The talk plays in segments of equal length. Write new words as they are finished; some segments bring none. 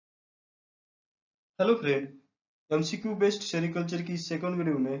Hello friend. MCQ based sericulture की second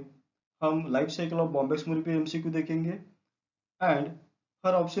video में हम लाइफ साइकिल ऑफ बॉम्बेक्स मोरी पे एमसीक्यू देखेंगे एंड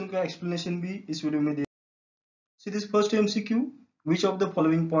हर ऑप्शन का एक्सप्लेनेशन भी इस वीडियो में दे। See this first MCQ. Which of the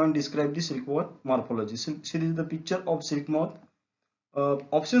following point describe the silkworm morphology? See this is the picture of silk moth.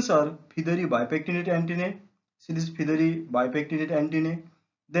 Options are feathery bipectinate antennae. See this feathery bipectinate antennae.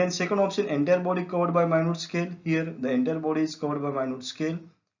 Then second option, entire body covered by minute scale. Here the entire body is covered by minute scale.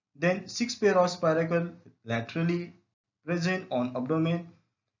 Then six pair of spiracle laterally present on abdomen,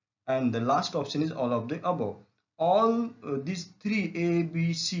 and the last option is all of the above. All these three A, B,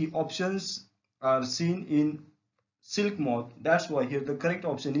 C options are seen in silk moth. That's why here the correct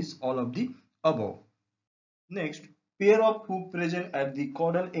option is all of the above. Next, pair of hook present at the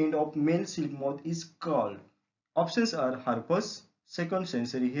caudal end of male silk moth is called. Options are harpus, second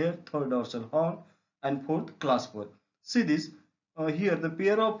sensory hair, third dorsal horn, and fourth clasper. See this here the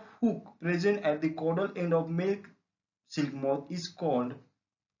pair of hook present at the caudal end of male silk moth is called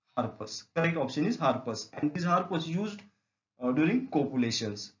harpus. Correct option is harpus, and this harpus used during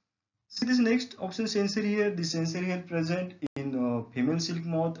copulations. See this next option, sensory hair. The sensory hair present in female silk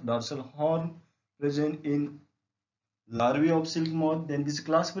moth, dorsal horn present in larvae of silk moth. Then this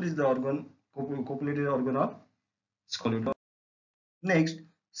clasper is the organ, copulated organ of Scolidonia. Next,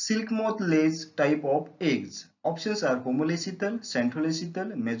 silk moth lays type of eggs. Options are homolecital, centrolecital,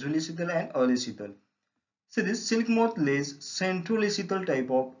 mesolecital, and alecital. See this silk moth lays centrolecital type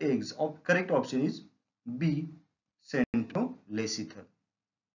of eggs. Correct option is B, centrolecital.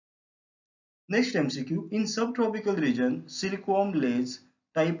 Next MCQ, in subtropical region, silkworm lays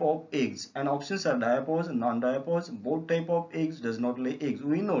type of eggs, and options are diapause, non-diapause. Both type of eggs does not lay eggs.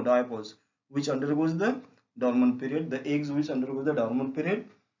 We know diapause, which undergoes the dormant period, the eggs which undergo the dormant period.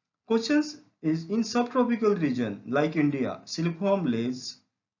 Questions is in subtropical region like India, silkworm lays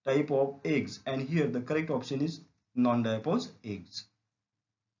type of eggs, and here the correct option is non-diapause eggs.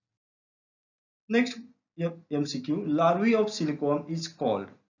 Next MCQ, larvae of silkworm is called.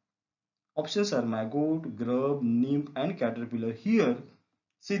 Options are maggot, grub, nymph, and caterpillar. Here,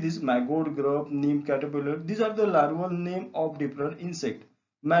 see this maggot, grub, nymph, caterpillar. These are the larval name of different insect.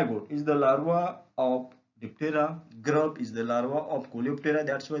 Maggot is the larva of Diptera. Grub is the larva of Coleoptera.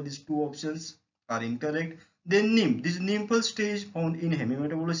 That's why these two options are incorrect. Then nymph. This nymphal stage found in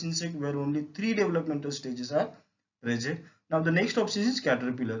hemimetabolous insect where only three developmental stages are present. Now the next option is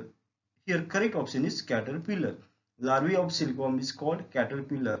caterpillar. Here correct option is caterpillar. Larvae of silkworm is called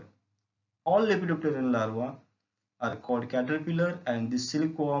caterpillar. All Lepidopteran larvae are called caterpillar, and the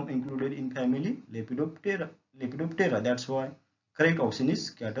silkworm included in family Lepidoptera. That's why correct option is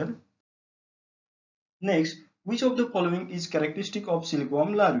caterpillar. Next, which of the following is characteristic of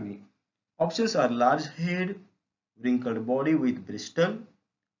silkworm larvae? Options are large head, wrinkled body with bristle,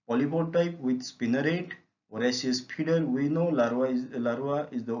 polypod type with spinneret, voracious feeder. We know larva is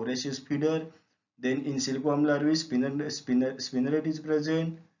the voracious feeder. Then in silkworm larvae, spinneret is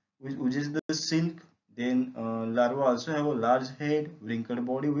present, which is the silk. Then larva also have a large head, wrinkled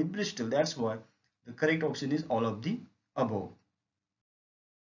body with bristle. That's why the correct option is all of the above.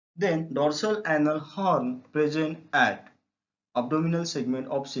 Then dorsal anal horn present at abdominal segment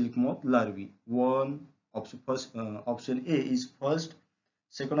of silk moth larvae. One option first, option A is first,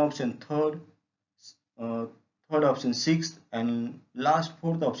 second option third, third option sixth, and last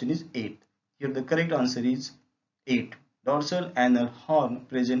fourth option is eighth. Here the correct answer is 8. Dorsal anal horn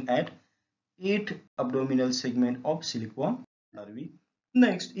present at 8 abdominal segment of silkworm larvae.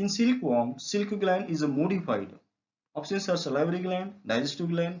 Next, in silkworm, silk gland is a modified. Options are salivary gland, digestive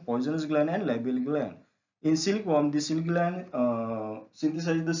gland, poisonous gland, and labial gland. In silkworm, the silk gland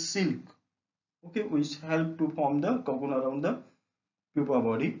synthesizes the silk, okay, which help to form the cocoon around the pupa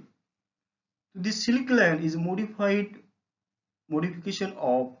body. The silk gland is modification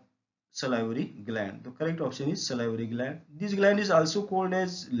of salivary gland. The correct option is salivary gland. This gland is also called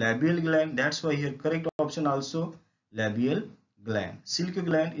as labial gland. That's why here correct option also labial gland. Silk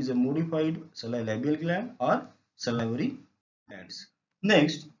gland is a modified labial gland or salivary glands.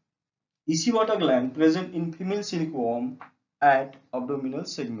 Next, Ishibata gland present in female silkworm at abdominal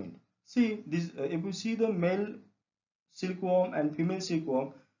segment. See this. If you see the male silkworm and female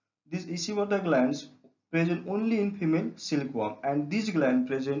silkworm, these Ishibata glands present only in female silkworm, and this gland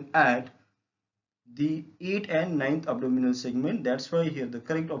present at the 8th and 9th abdominal segment. That's why here the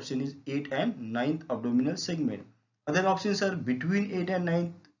correct option is 8th and 9th abdominal segment. Other options are between 8th and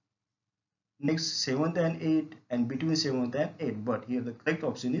 9th, next 7th and 8th, and between 7th and 8th. But here the correct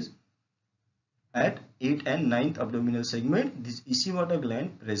option is at 8th and 9th abdominal segment, this Ishibata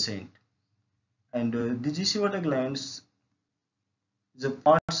gland present. And these Ishibata glands is a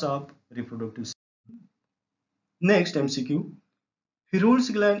parts of reproductive system. Next MCQ. Hirul's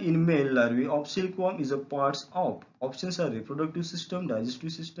gland in male larvae of silkworm is a part of. Options are reproductive system,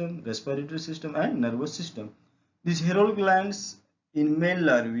 digestive system, respiratory system, and nervous system. These Hirul glands in male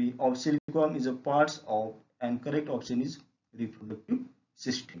larvae of silkworm is a part of, and correct option is reproductive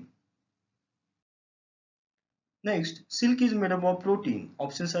system. Next, silk is made up of protein.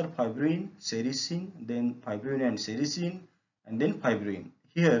 Options are fibrin, sericin, then fibrin and sericin, and then fibrin.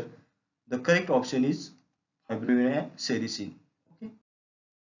 Here, the correct option is fibrin and sericin. Okay.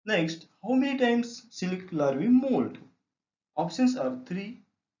 Next, how many times silk larvae molt? Options are 3,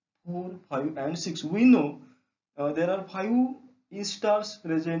 4, 5, and 6. We know there are 5 instars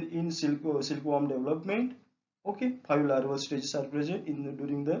present in silkworm development. Okay, 5 larval stages are present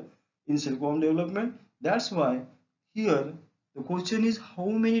during the silkworm development. That's why here the question is how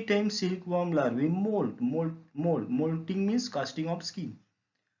many times silkworm larvae molt. Molting means casting of skin.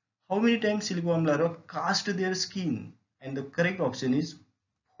 How many times silkworm larvae cast their skin? And the correct option is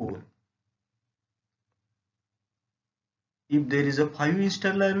 4. If there is a 5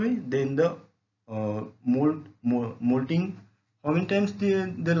 instar larvae, then the molting, how many times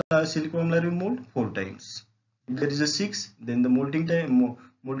the silkworm larvae molt? 4 times. If there is a 6, then the molting time,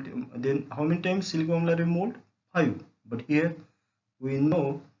 then how many times silkworm larvae molt? 5. But here we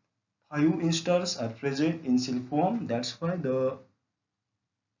know 5 instars are present in silkworm. That's why the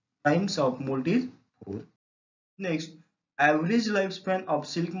times of molt is 4. Next, average lifespan of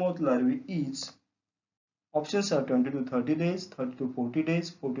silkmoth larvae is. Options are 20 to 30 days, 30 to 40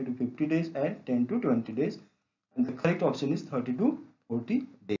 days, 40 to 50 days, and 10 to 20 days. And the correct option is 30 to 40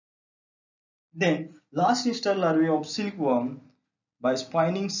 days. Then, last instar larvae of silkworm by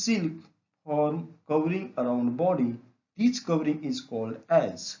spinning silk form covering around body. This covering is called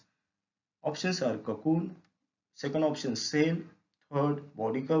as. Options are cocoon, second option cell, third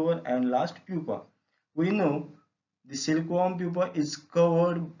body cover, and last pupa. We know the silkworm pupa is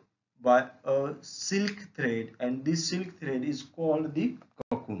covered by a silk thread, and this silk thread is called the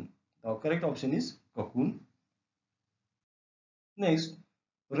cocoon. The correct option is cocoon. Next,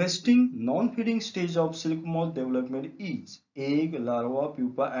 resting non-feeding stage of silk moth development is egg, larva,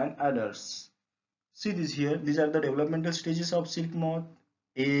 pupa, and adults. See this here. These are the developmental stages of silk moth: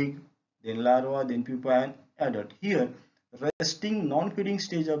 egg, then larva, then pupa, and adult. Here, resting non-feeding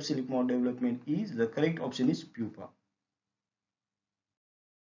stage of silk moth development is the correct option is pupa.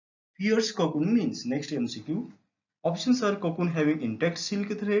 Pierced cocoon means. Next MCQ. Options are cocoon having intact silk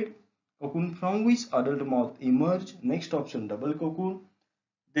thread, cocoon from which adult moth emerge. Next option double cocoon.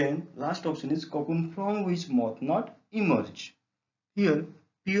 Then last option is cocoon from which moth not emerge. Here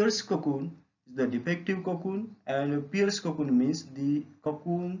pierced cocoon is the defective cocoon, and pierced cocoon means the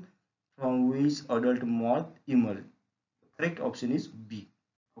cocoon from which adult moth emerge. The correct option is B.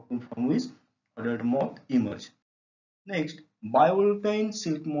 Cocoon from which adult moth emerge. Next, bivoltine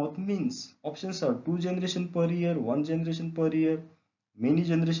silk moth means. Options are 2 generation per year, 1 generation per year, many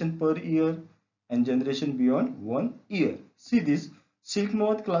generation per year, and generation beyond 1 year. See this silk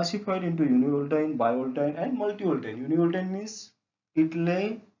moth classified into univoltine, bivoltine, and multivoltine. Univoltine means it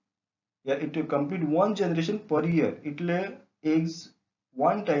will complete 1 generation per year. It lay eggs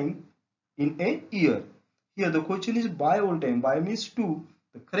 1 time in a year. Here the question is bivoltine. Bi means 2.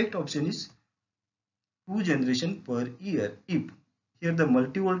 The correct option is 2 generation per year. If here the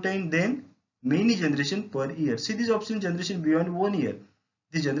multivoltine, then many generation per year. See this option generation beyond 1 year.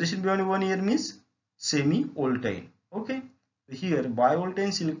 The generation beyond 1 year means semi-voltine. Okay. Here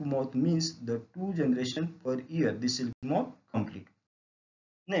bivoltine silk moth means the 2 generation per year. This silk moth complete.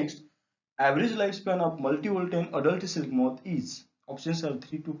 Next, average lifespan of multivoltine adult silk moth is. Options are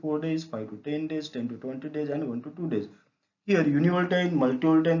 3 to 4 days, 5 to 10 days, 10 to 20 days, and 1 to 2 days. Here univoltine,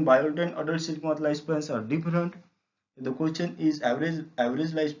 multivoltine, bivoltine adult silk moth lifespans are different. The question is average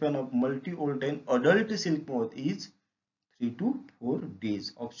lifespan of multivoltine adult silk moth is 3 to 4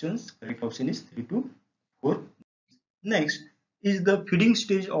 days. Correct option is 3 to 4. Next is the feeding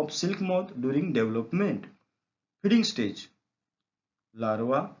stage of silk moth during development. Feeding stage: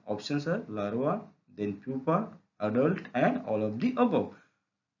 larva. Options are larva, then pupa, adult, and all of the above.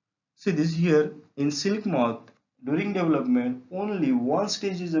 See this here in silk moth. During development, only one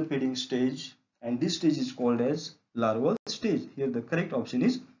stage is a feeding stage, and this stage is called as larval stage. Here the correct option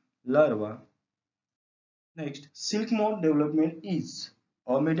is larva. Next, silk moth development is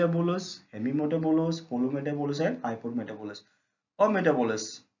ametabolous, hemimetabolous, holometabolous, and hypometabolous.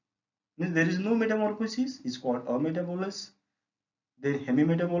 Ametabolous means there is no metamorphosis, is called ametabolous. Then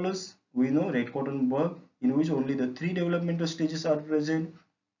hemimetabolous, we know red cotton bug, in which only the 3 developmental stages are present: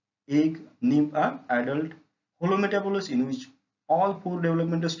 egg, nymph, and adult. Holometabolous, in which all 4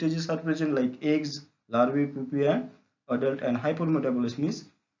 developmental stages are present like eggs, larvae, pupae, and adult, and hypermetabolism means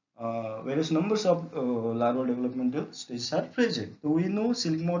various numbers of larval developmental stages are present. So we know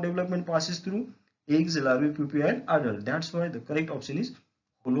silk moth development passes through eggs, larvae, pupae, and adult. That's why the correct option is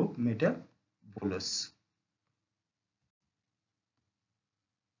holometabolous.